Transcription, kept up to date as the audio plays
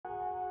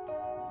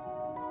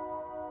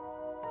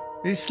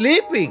He's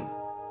sleeping.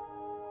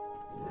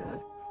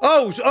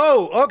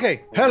 Oh,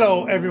 okay.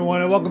 Hello,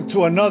 everyone, and welcome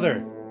to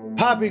another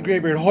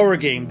PapiGrayBeard horror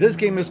game. This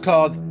game is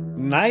called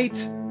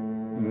Night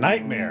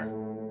Nightmare.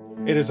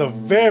 It is a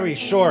very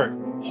short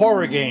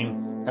horror game,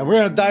 and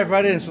we're gonna dive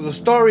right in. So the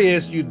story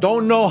is, you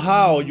don't know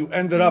how you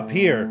ended up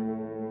here.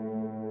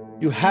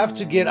 You have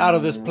to get out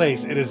of this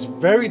place. It is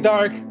very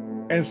dark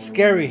and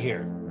scary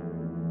here.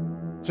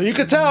 So you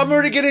can tell I'm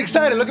already getting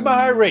excited. Look at my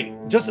heart rate.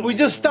 We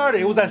just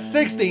started. It was at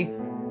 60.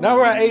 Now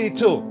we're at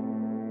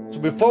 82. So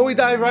before we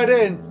dive right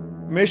in,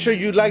 make sure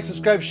you like,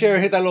 subscribe, share,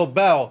 and hit that little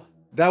bell.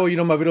 That way you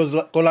know my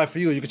videos go live for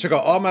you. You can check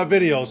out all my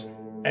videos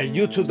at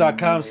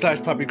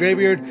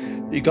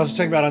youtube.com/PapiGrayBeard. You can also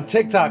check me out on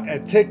TikTok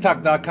at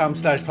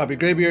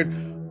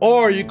tiktok.com/PapiGrayBeard.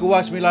 Or you can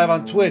watch me live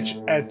on Twitch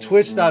at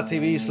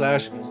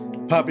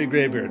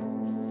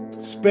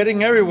twitch.tv/PapiGrayBeard.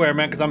 Spitting everywhere,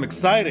 man, because I'm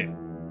excited.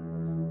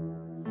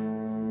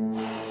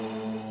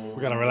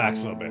 We gotta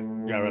relax a little bit.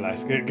 We gotta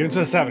relax. Get into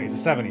the 70s, the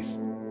 70s.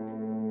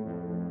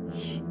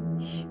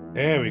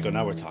 There we go,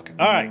 now we're talking.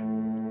 All right.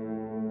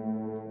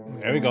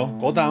 There we go.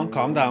 Go down,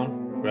 calm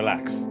down,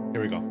 relax.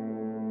 Here we go.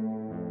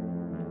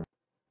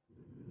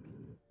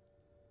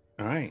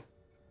 All right.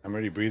 I'm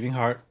already breathing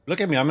hard.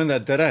 Look at me, I'm in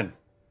that dead end.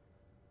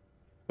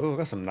 Oh, I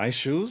got some nice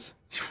shoes.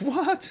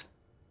 What?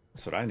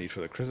 That's what I need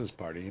for the Christmas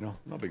party, you know?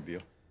 No big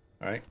deal.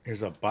 All right,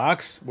 here's a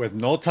box with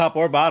no top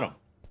or bottom.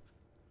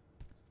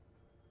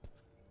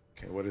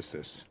 Okay, what is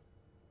this?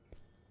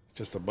 It's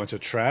just a bunch of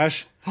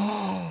trash. You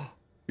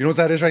know what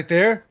that is right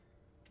there?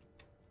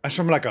 That's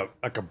from like a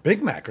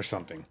Big Mac or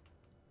something.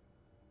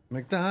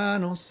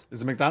 McDonald's.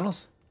 Is it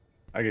McDonald's?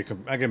 I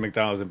get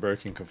McDonald's and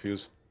Burger King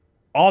confused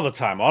all the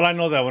time. All I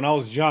know that when I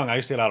was young, I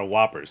used to eat a lot of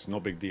Whoppers.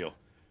 No big deal.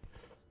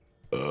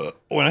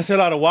 When I say a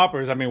lot of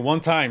Whoppers, I mean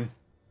one time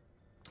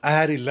I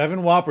had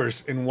 11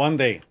 Whoppers in one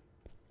day.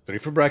 3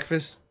 for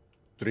breakfast,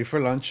 3 for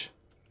lunch,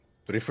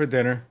 3 for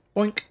dinner,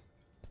 boink,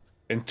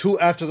 and 2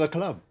 after the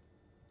club.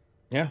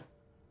 Yeah,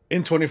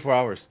 in 24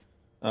 hours.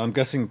 I'm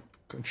guessing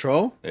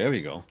control. There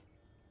we go.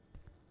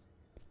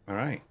 All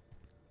right.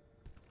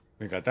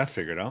 We got that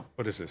figured out.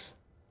 What is this?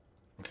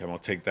 Okay, I'm going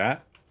to take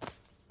that,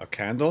 a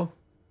candle,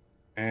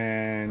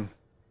 and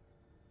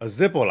a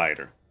Zippo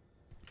lighter.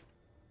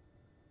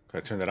 Can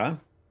I turn that on?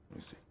 Let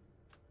me see.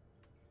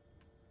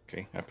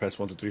 Okay, I pressed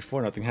 1, 2, 3,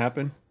 4. Nothing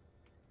happened.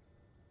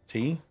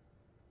 T.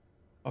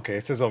 Okay,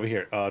 it says over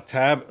here.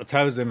 Tab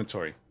is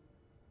inventory.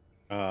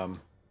 Can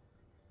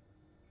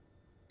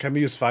be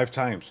used 5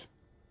 times.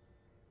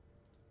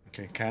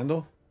 Okay,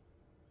 candle.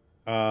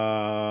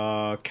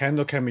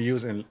 Candle can be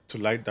used to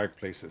light dark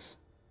places.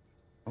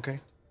 Okay.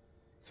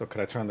 So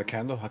could I turn on the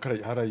candle? How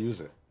do I use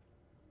it?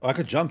 Oh, I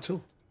could jump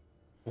too.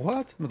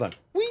 What? I'm done.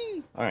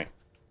 Whee! Alright.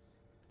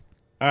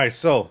 Alright,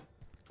 so,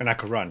 and I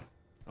could run.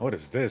 What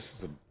is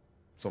this?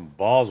 Some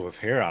balls with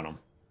hair on them.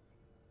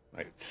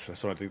 Like,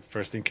 that's what I think the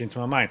first thing came to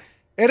my mind.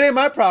 It ain't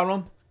my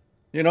problem.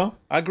 You know,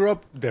 I grew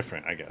up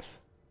different, I guess.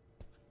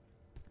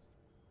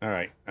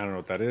 Alright, I don't know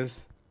what that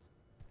is.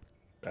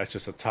 That's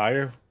just a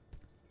tire.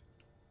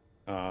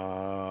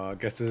 I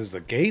guess this is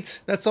the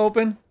gate that's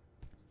open.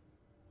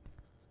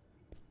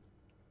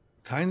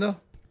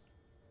 Kinda.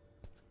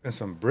 And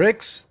some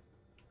bricks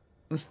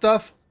and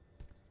stuff.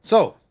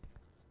 So.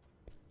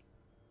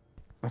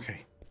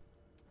 Okay.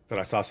 Thought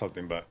I saw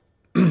something, but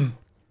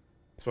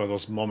it's one of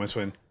those moments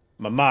when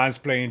my mind's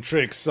playing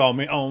tricks on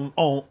me,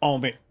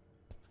 on me.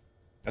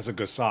 That's a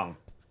good song.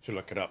 Should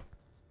look it up.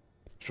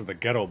 It's from the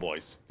Ghetto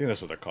Boys. I think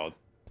that's what they're called.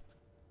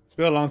 It's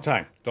been a long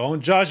time.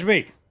 Don't judge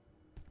me.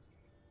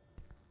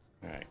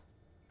 All right.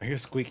 I hear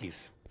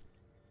squeakies.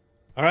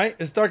 All right.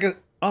 It's dark as...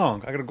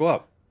 Oh, I gotta go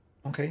up.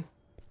 Okay.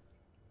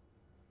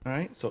 All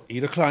right. So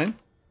E to climb.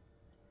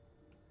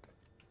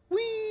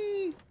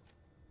 Whee!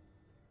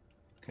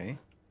 Okay.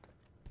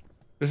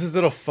 This is a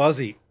little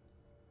fuzzy.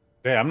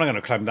 Yeah, I'm not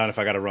gonna climb down if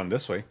I gotta run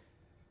this way.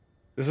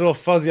 There's a little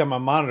fuzzy on my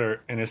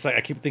monitor, and it's like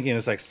I keep thinking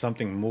it's like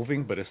something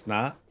moving, but it's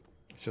not.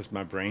 It's just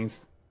my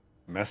brain's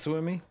messing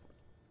with me.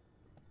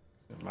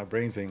 So my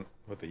brains ain't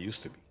what they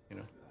used to be, you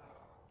know.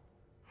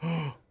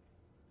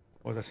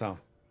 What's that sound?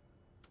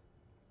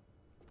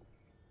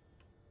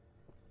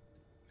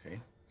 Okay,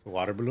 it's a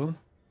water balloon,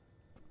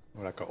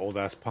 or like an old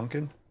ass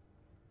pumpkin.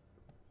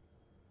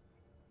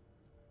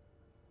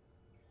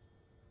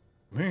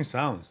 I'm hearing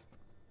sounds.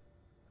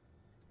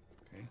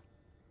 Okay.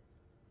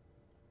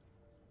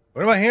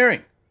 What am I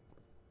hearing?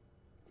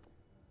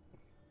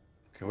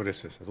 Okay, what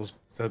is this? Is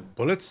that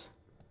bullets?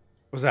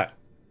 What's that?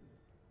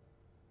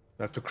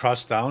 I have to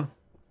crouch down?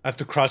 I have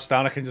to crouch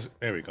down. I can just...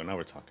 There we go. Now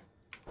we're talking.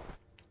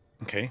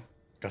 Okay.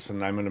 Got some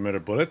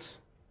 9mm bullets.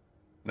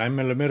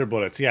 9mm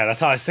bullets. Yeah, that's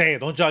how I say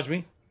it. Don't judge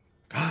me.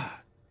 God.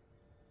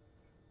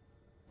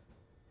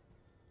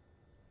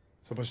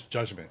 So much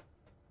judgment.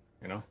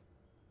 You know?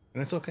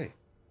 And it's okay.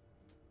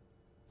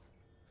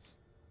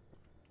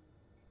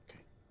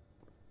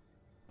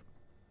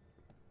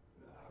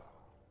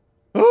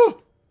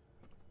 Oh!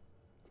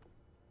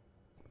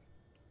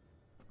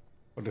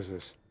 What is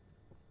this?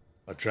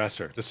 A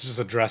dresser. This is just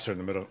a dresser in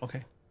the middle.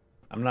 Okay.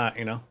 I'm not,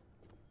 you know.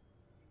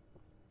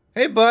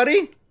 Hey,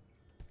 buddy.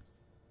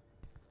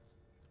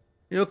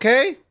 You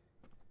okay?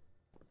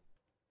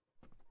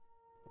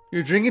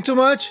 You're drinking too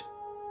much?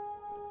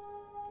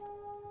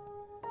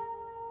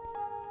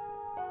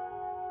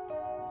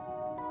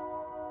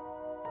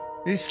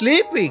 He's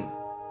sleeping.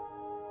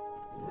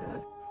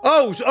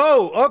 Oh,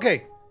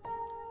 okay.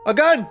 A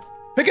gun.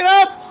 Pick it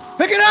up.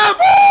 Pick it up.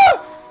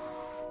 Ah!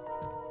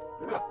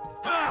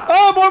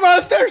 Oh, more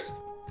monsters.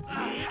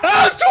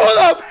 Oh, it's two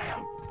of them.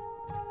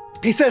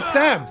 He says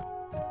Sam.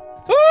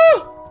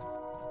 Oh!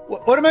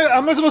 What am I?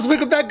 I'm not supposed to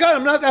pick up that gun.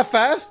 I'm not that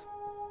fast.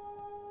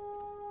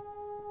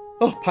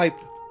 Oh, pipe.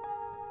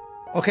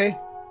 Okay.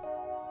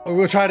 Or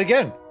we'll try it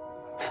again.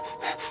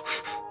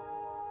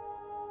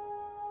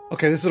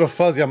 Okay, this little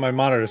fuzzy on my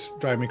monitor is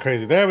driving me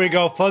crazy. There we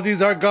go.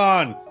 Fuzzies are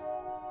gone.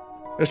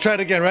 Let's try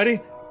it again. Ready?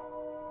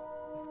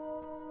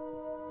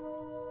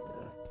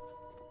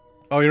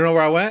 Oh, you know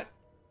where I went?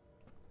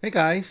 Hey,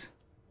 guys.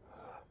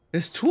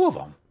 There's two of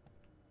them.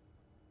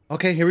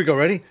 Okay, here we go.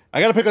 Ready?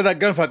 I gotta pick up that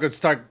gun if I could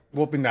start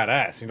whooping that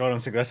ass. You know what I'm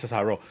saying? That's just how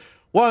I roll.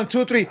 1,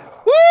 2, 3.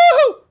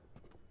 Woo!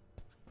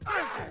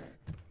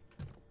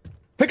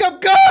 Pick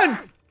up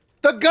gun!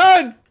 The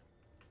gun!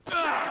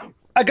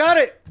 I got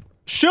it!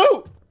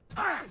 Shoot!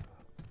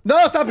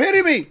 No, stop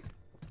hitting me!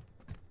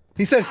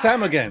 He said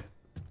Sam again.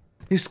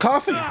 He's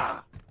coughing.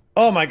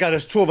 Oh my God,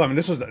 there's two of them. And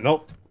this was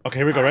nope. Okay,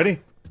 here we go.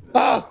 Ready?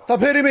 Ah! Stop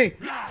hitting me!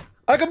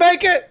 I can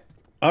make it!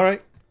 All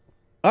right.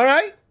 All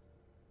right.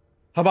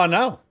 How about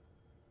now?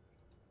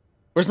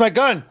 Where's my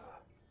gun?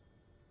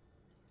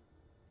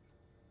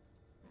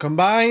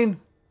 Combine.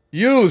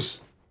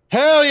 Use.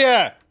 Hell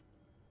yeah!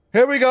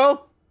 Here we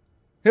go.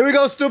 Here we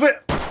go, stupid.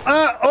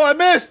 Oh, I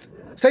missed.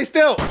 Stay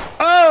still.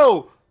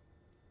 Oh!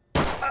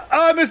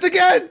 Oh, I missed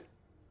again.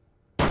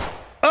 Oh,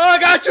 I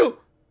got you.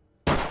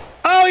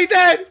 Oh, he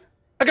dead.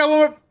 I got one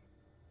more.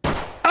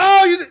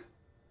 Oh,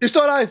 you're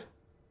still alive.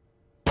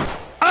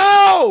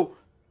 Oh!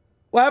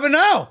 What happened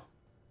now?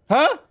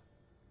 Huh?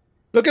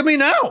 Look at me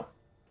now.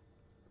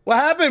 What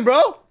happened,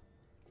 bro?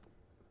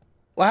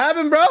 What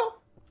happened, bro?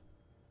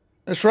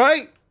 That's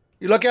right.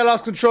 You're lucky I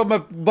lost control of my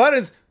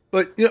buttons,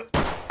 but you know,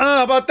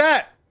 how about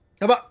that?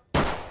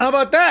 How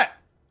about that?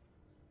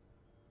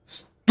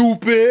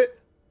 Stupid.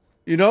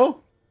 You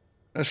know?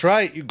 That's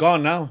right. You're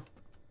gone now.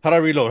 How do I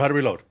reload? How do I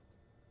reload?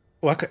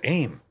 Oh, I could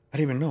aim. I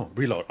didn't even know.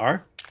 Reload.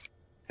 R?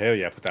 Hell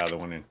yeah. Put that other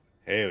one in.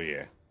 Hell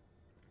yeah.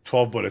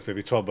 12 bullets,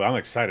 baby. 12 bullets. I'm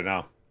excited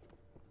now.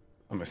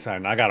 I'm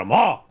excited. I got them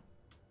all.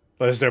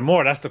 But is there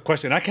more? That's the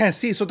question. I can't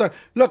see. It's so dark.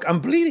 Look, I'm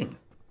bleeding.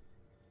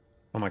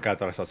 Oh my God. I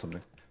thought I saw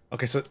something.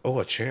 Okay, so... Oh,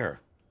 a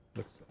chair.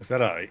 Look, is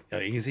that a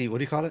easy... What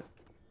do you call it?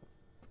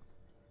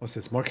 What's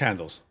this? More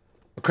candles.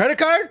 A credit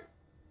card?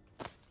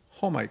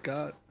 Oh my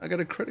God. I got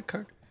a credit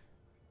card.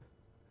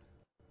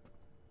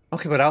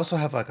 Okay, but I also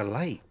have like a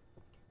light.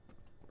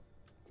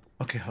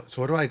 Okay,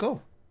 so where do I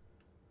go?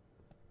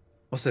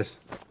 What's this?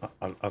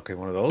 Okay,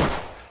 one of those.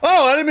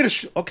 Oh, I didn't mean to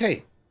shoot.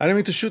 Okay, I didn't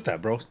mean to shoot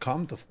that, bro.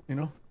 Calm the, you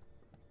know.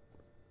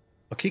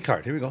 A key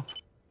card. Here we go.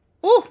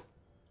 Ooh,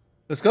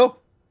 let's go.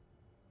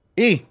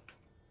 E.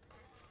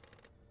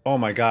 Oh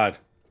my God,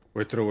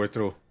 we're through. We're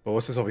through. But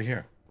what's this over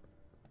here?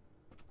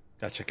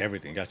 Gotta check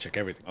everything. Gotta check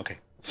everything. Okay.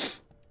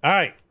 All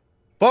right.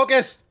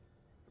 Focus,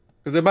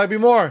 because there might be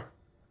more.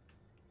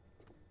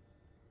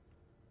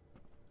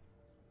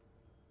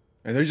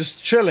 And they're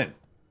just chilling.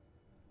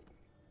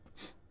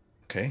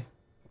 Okay.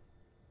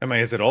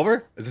 Is it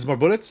over? Is this more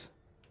bullets?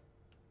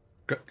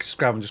 Just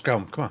grab them. Just grab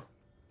them. Come on.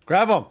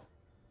 Grab them.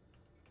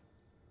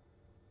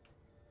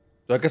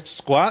 Do I get to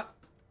squat?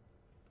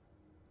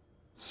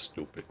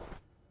 Stupid.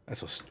 That's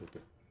so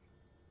stupid.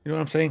 You know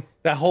what I'm saying?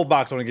 That whole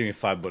box only gave me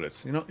 5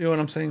 bullets. You know what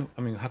I'm saying?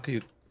 I mean, how can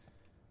you...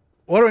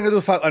 What am I going to do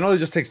with 5? I know it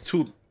just takes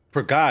 2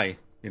 per guy,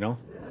 you know?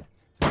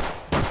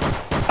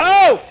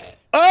 Oh!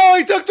 Oh,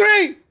 he took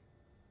 3!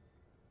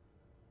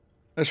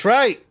 That's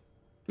right.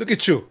 Look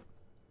at you.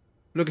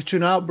 Look at you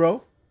now,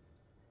 bro.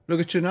 Look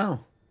at you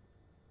now.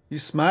 You're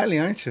smiling,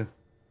 aren't you?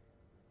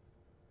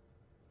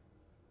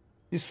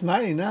 You're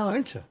smiling now,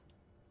 aren't you?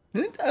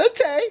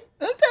 Okay.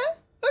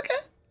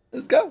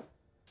 Let's go.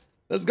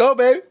 Let's go,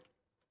 baby.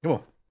 Come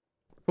on.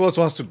 Who else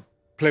wants to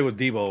play with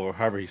Debo or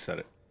however he said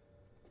it?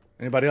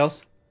 Anybody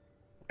else?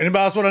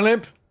 Anybody else want to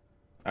limp?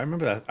 I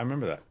remember that. I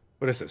remember that.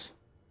 What is this?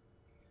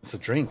 It's a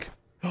drink.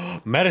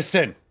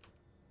 Medicine.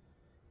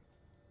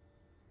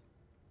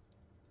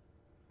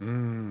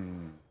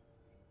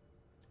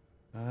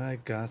 I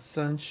got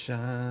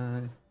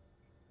sunshine.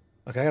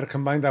 Okay, I gotta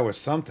combine that with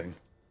something.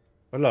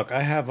 But look,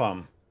 I have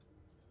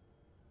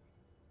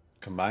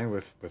combined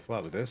with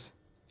what? With this?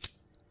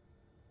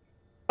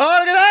 Oh,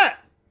 look at that!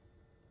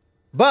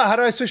 But how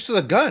do I switch to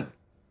the gun?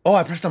 Oh,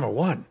 I pressed number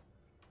 1.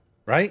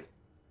 Right?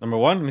 Number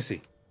 1, let me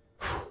see.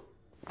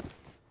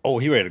 Oh,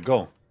 he ready to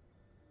go.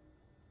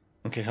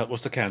 Okay,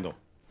 what's the candle?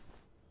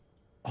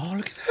 Oh,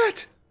 look at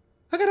that!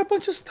 I got a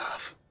bunch of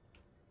stuff.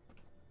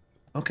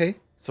 Okay,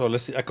 so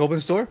let's see. I can open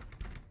this door?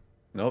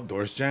 Nope,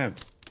 door's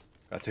jammed.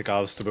 Gotta take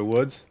all the stupid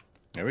woods.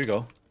 There we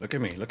go. Look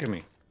at me, look at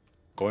me.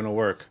 Going to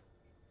work.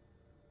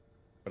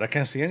 But I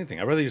can't see anything.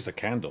 I'd rather use a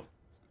candle.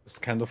 It's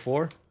candle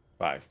 4,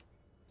 5,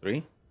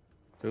 3,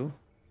 2.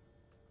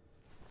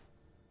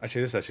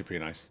 Actually, this is actually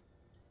pretty nice.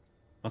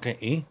 Okay,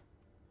 E.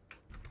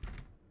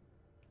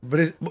 But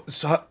it's...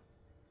 So,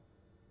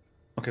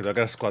 okay, do I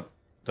gotta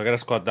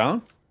squat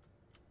down?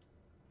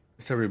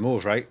 It's a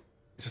remove, right?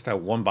 It's just that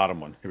one bottom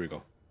one. Here we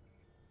go.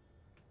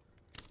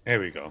 There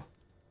we go.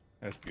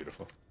 That's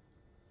beautiful.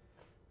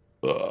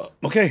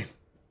 Okay.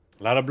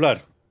 A lot of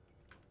blood.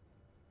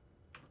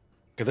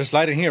 Okay, there's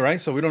light in here, right?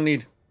 So we don't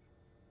need...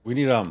 We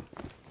need, the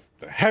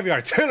heavy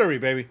artillery,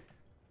 baby.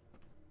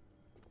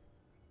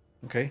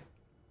 Okay.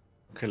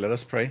 Okay, let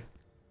us pray.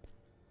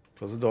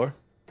 Close the door.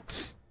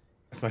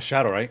 That's my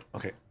shadow, right?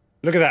 Okay.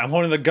 Look at that. I'm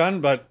holding the gun,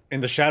 but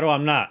in the shadow,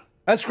 I'm not.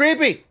 That's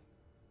creepy.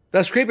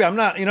 That's creepy. I'm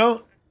not, you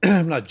know,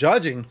 I'm not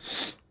judging.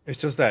 It's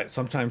just that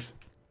sometimes...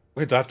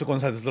 Wait, do I have to go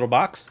inside this little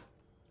box?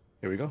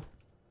 Here we go.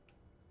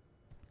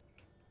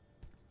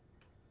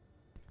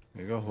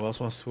 Here you go. Who else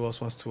wants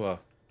to,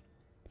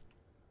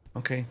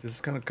 Okay, this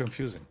is kind of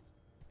confusing.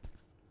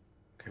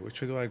 Okay,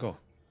 which way do I go?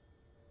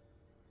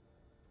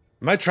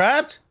 Am I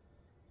trapped?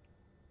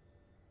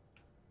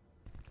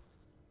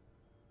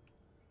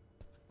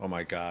 Oh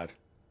my God.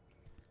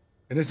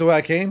 It is the way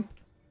I came?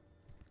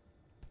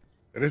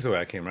 It is the way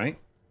I came, right?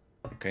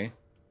 Okay.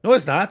 No,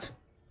 it's not.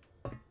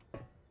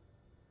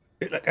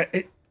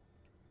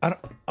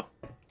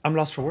 I'm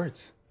lost for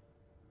words.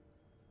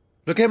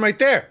 Look at him right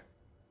there.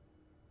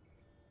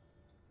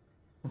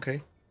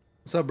 Okay.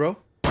 What's up, bro?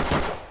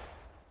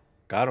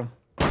 Got him.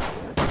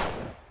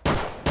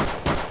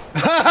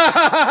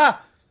 I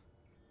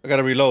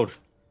gotta reload.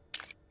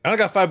 I only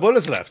got 5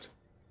 bullets left.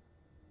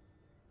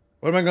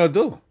 What am I gonna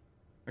do?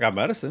 I got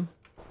medicine.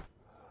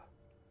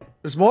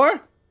 There's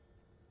more?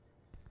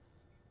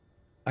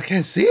 I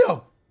can't see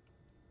him.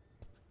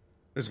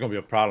 This is gonna be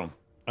a problem.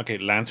 Okay,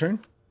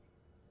 lantern.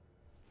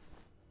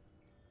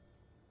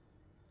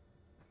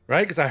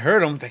 Right? Because I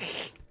heard him.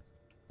 Give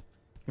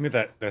me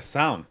that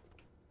sound.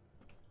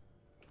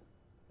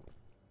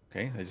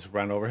 Okay, I just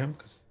ran over him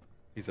because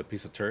he's a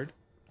piece of turd.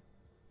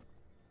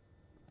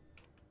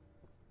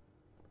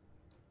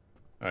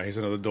 Alright, here's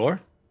another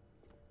door.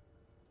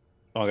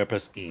 Oh, I gotta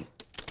press E.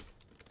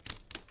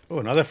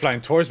 Oh, now they're flying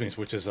towards me,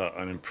 which is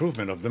an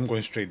improvement of them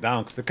going straight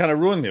down, because they kind of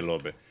ruined me a little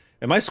bit.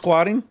 Am I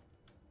squatting?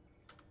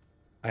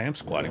 I am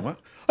squatting. What?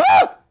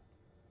 Ah!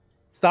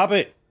 Stop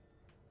it.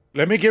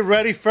 Let me get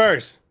ready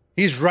first.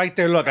 He's right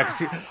there. Look, I can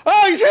see.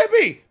 Oh, he's hit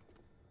me.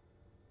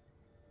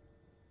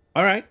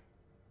 All right.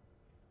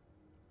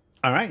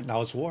 All right,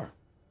 now it's war.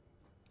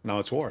 Now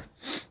it's war.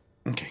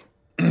 Okay.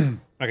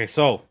 Okay,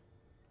 so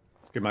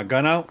get my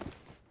gun out.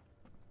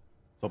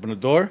 Open the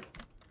door.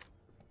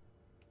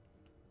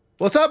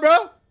 What's up,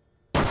 bro?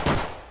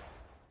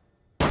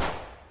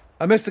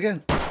 I missed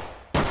again.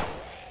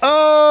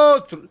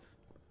 Oh!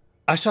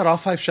 I shot all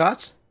 5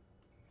 shots?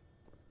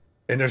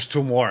 And there's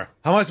 2 more.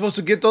 How am I supposed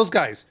to get those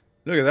guys?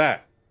 Look at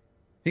that.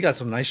 He got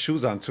some nice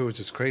shoes on, too, which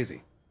is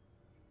crazy.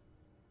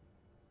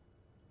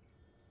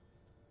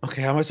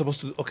 Okay, how am I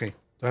supposed to... Okay, do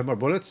I have more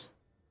bullets?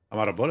 I'm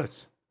out of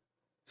bullets.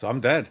 So I'm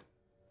dead.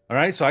 All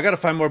right, so I got to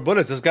find more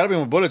bullets. There's got to be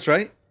more bullets,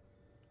 right?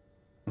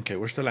 Okay,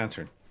 where's the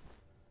lantern?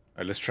 All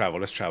right, let's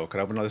travel. Let's travel. Could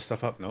I open all this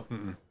stuff up? No.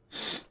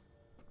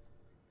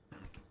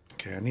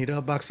 Okay, I need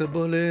a box of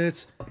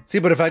bullets. See,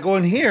 but if I go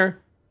in here,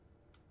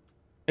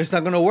 it's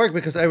not going to work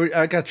because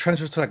I got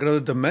transferred to like another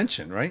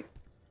dimension, right?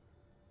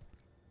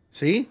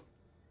 See?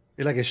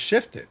 It like it's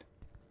shifted.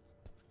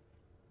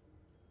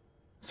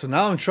 So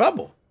now I'm in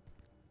trouble.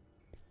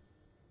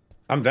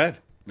 I'm dead.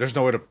 There's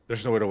no way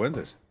to win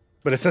this.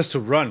 But it says to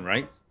run,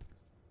 right?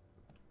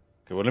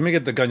 Okay, well, let me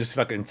get the gun just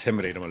so I can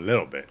intimidate him a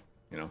little bit,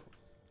 you know?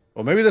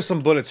 Well, maybe there's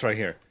some bullets right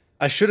here.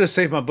 I should have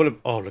saved my bullet.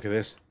 Oh, look at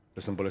this.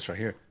 There's some bullets right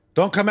here.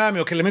 Don't come at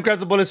me. Okay, let me grab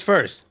the bullets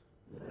first.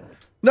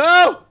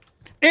 No!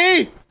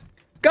 E!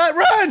 God,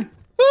 run!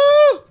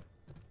 Woo!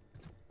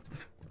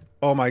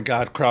 Oh my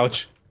God,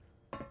 crouch.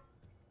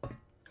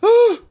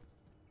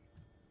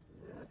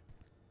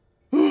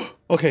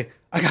 Okay,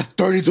 I got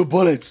 32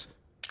 bullets.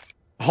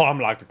 Oh, I'm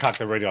locked. The cock,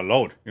 they're ready to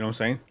load. You know what I'm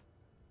saying?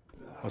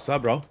 What's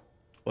up, bro?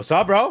 What's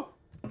up, bro?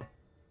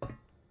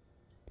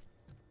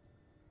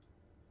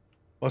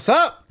 What's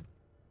up?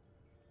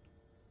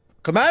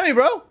 Come at me,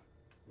 bro.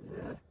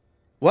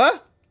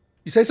 What?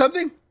 You say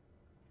something?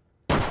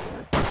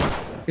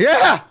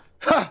 Yeah!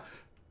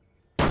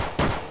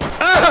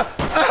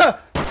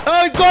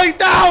 Oh, he's going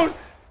down!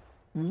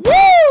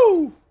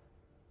 Woo!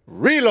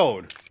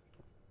 Reload.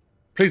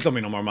 Please don't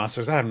be no more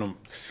monsters. I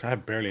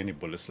have barely any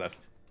bullets left.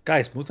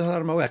 Guys, move the hell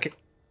out of my way.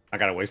 I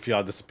gotta wait for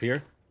y'all to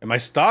disappear. Am I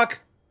stuck?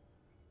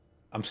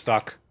 I'm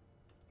stuck.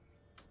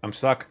 I'm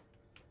stuck.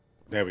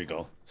 There we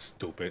go.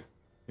 Stupid.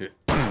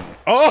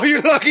 Oh,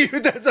 you're lucky you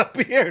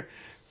disappeared.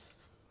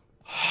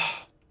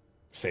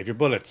 Save your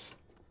bullets.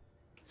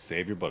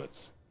 Save your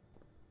bullets.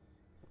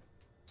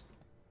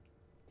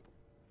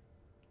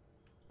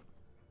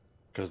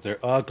 Because they're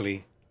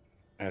ugly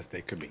as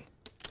they could be.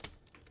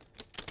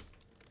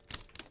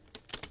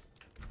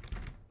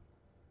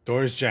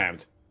 Door is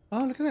jammed.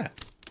 Oh, look at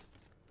that.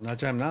 Not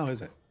jammed now,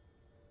 is it?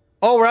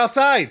 Oh, we're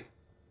outside.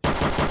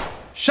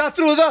 Shot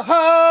through the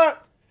heart,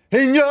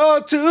 and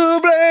you're to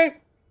blame.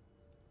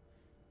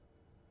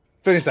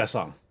 Finish that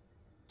song.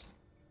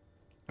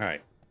 All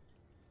right.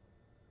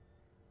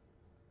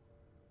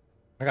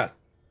 I got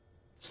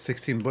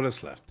 16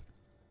 bullets left.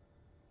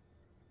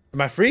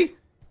 Am I free?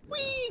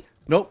 Whee!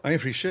 Nope, I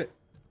ain't free shit.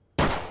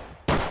 How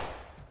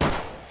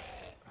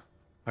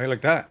you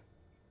like that?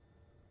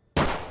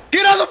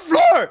 Get on the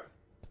floor!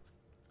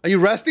 Are you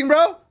resting,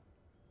 bro?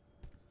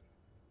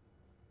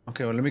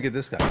 Okay, well, let me get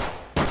this guy.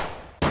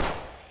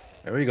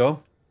 There we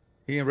go.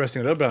 He ain't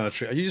resting a little bit on the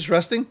tree. Are you just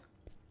resting?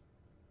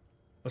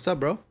 What's up,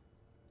 bro?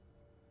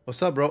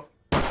 What's up, bro?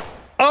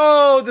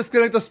 Oh,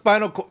 disconnect the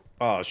spinal cord.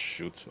 Oh,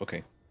 shoot.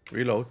 Okay,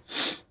 reload.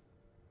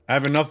 I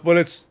have enough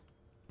bullets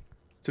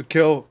to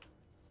kill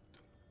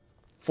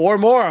 4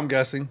 more, I'm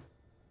guessing.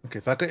 Okay,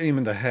 if I could aim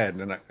in the head,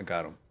 then I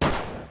got him.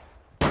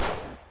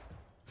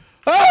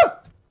 Ah!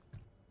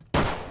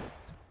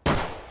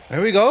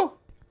 There we go.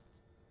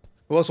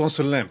 Who else wants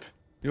to limp?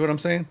 You know what I'm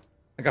saying?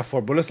 I got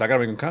 4 bullets. I gotta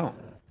make them count.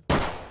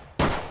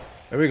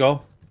 There we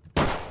go.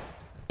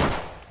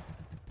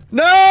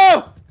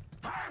 No!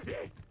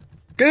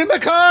 Get in my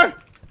car!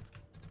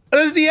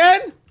 This is the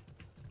end?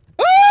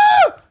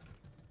 Ah!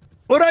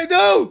 What'd I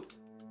do?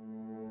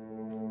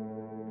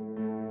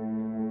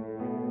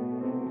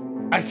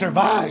 I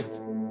survived.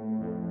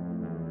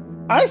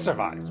 I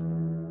survived.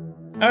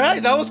 All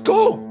right, that was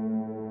cool.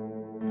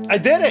 I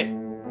did it.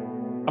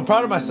 I'm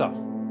proud of myself.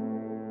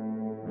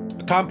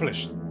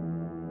 Accomplished.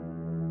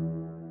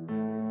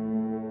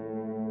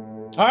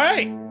 All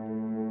right.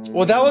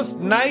 Well, that was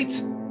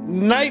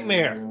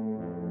Nightmare.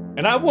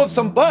 And I whooped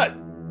some butt.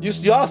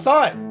 Y'all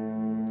saw it.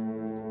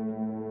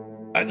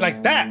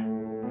 Like that.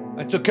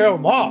 I took care of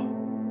them all.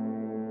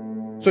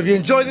 So if you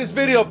enjoyed this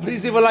video,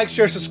 please leave a like,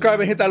 share,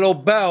 subscribe, and hit that little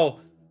bell.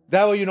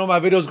 That way you know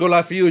my videos go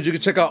live for you. You can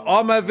check out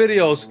all my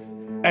videos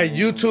at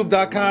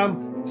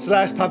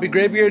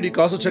youtube.com/PapiGrayBeard. You can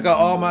also check out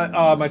all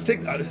my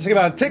check me out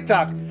on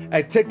TikTok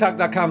at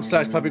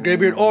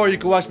tiktok.com/PapiGrayBeard, or you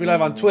can watch me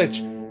live on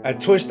Twitch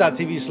at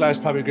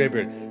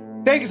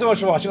twitch.tv/PapiGrayBeard. Thank you so much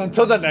for watching.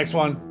 Until the next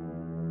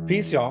one,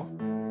 peace, y'all.